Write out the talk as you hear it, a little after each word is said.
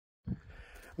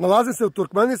Nalazim se u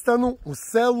Turkmenistanu u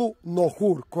selu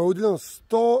Nokhur, koje je udaljeno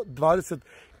 120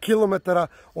 km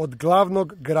od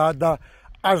glavnog grada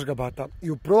Ašgabata. I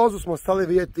u prolazu smo stali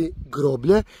vidjeti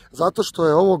groblje, zato što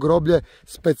je ovo groblje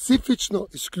specifično,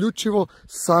 isključivo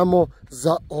samo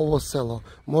za ovo selo.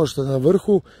 Možete na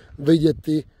vrhu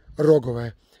vidjeti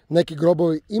rogove. Neki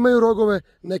grobovi imaju rogove,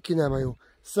 neki nemaju.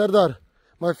 Serdar,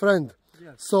 my friend,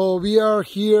 so we are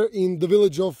here in the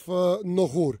village of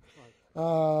Nokhur.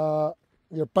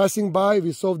 We are passing by,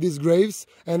 we saw these graves,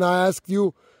 and I asked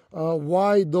you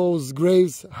why those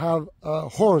graves have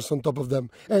horns on top of them,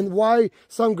 and why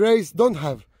some graves don't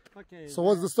have. Okay. So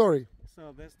what's the story?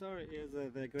 So the story is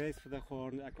the graves for the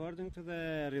horn. According to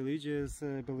the religious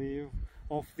belief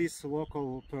of this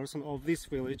local person of this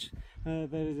village,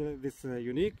 there is this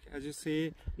unique, as you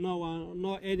see.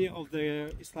 No any of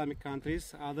the Islamic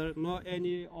countries, no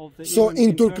any of the. So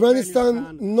in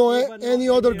Turkmenistan, no any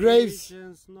other graves.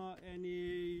 No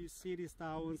any cities,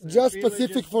 towns. Just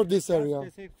specific for this area.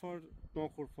 Specific for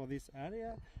Nokhur, for this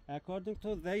area, according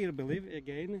to their belief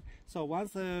again. So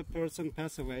once a person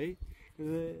passes away,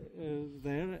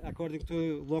 there, according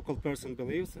to local person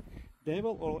beliefs,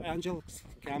 devil or angel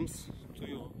comes to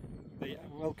you. They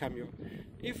welcome you.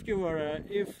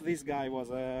 If this guy was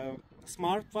a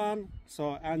smart one,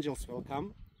 so angels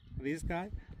welcome this guy.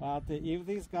 But if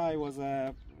this guy was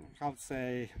a, how to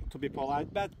say, to be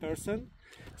polite, bad person,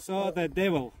 so the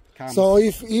devil comes. So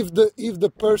if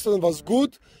the person was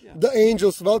good, the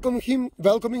angels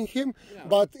welcoming him,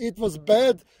 but it was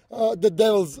bad, the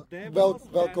devils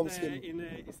welcomes him. In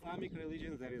Islamic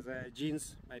religion, there is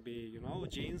jinns, maybe you know,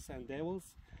 jinns and devils.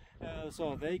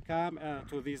 So they come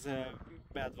to this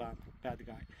bad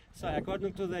guy. So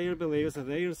according to their beliefs,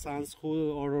 their sons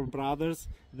or brothers,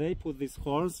 they put these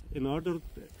horns in order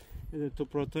to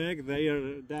protect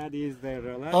their daddies, their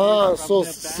relatives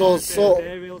from the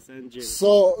devils and jinns.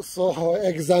 So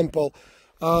example,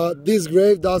 this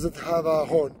grave doesn't have a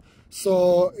horn,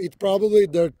 so it probably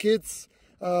their kids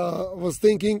was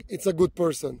thinking it's a good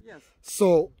person. Yes.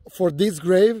 So for this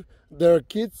grave, their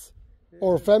kids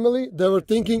or family, they were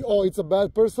thinking, oh, it's a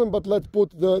bad person, but let's put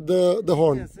the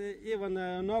horn. Yes, even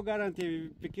no guarantee,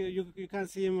 because you can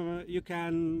see him, you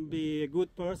can be a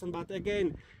good person, but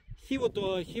again, he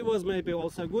was maybe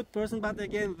also a good person, but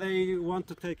again, they want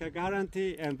to take a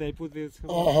guarantee and they put this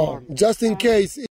horn. Just in case.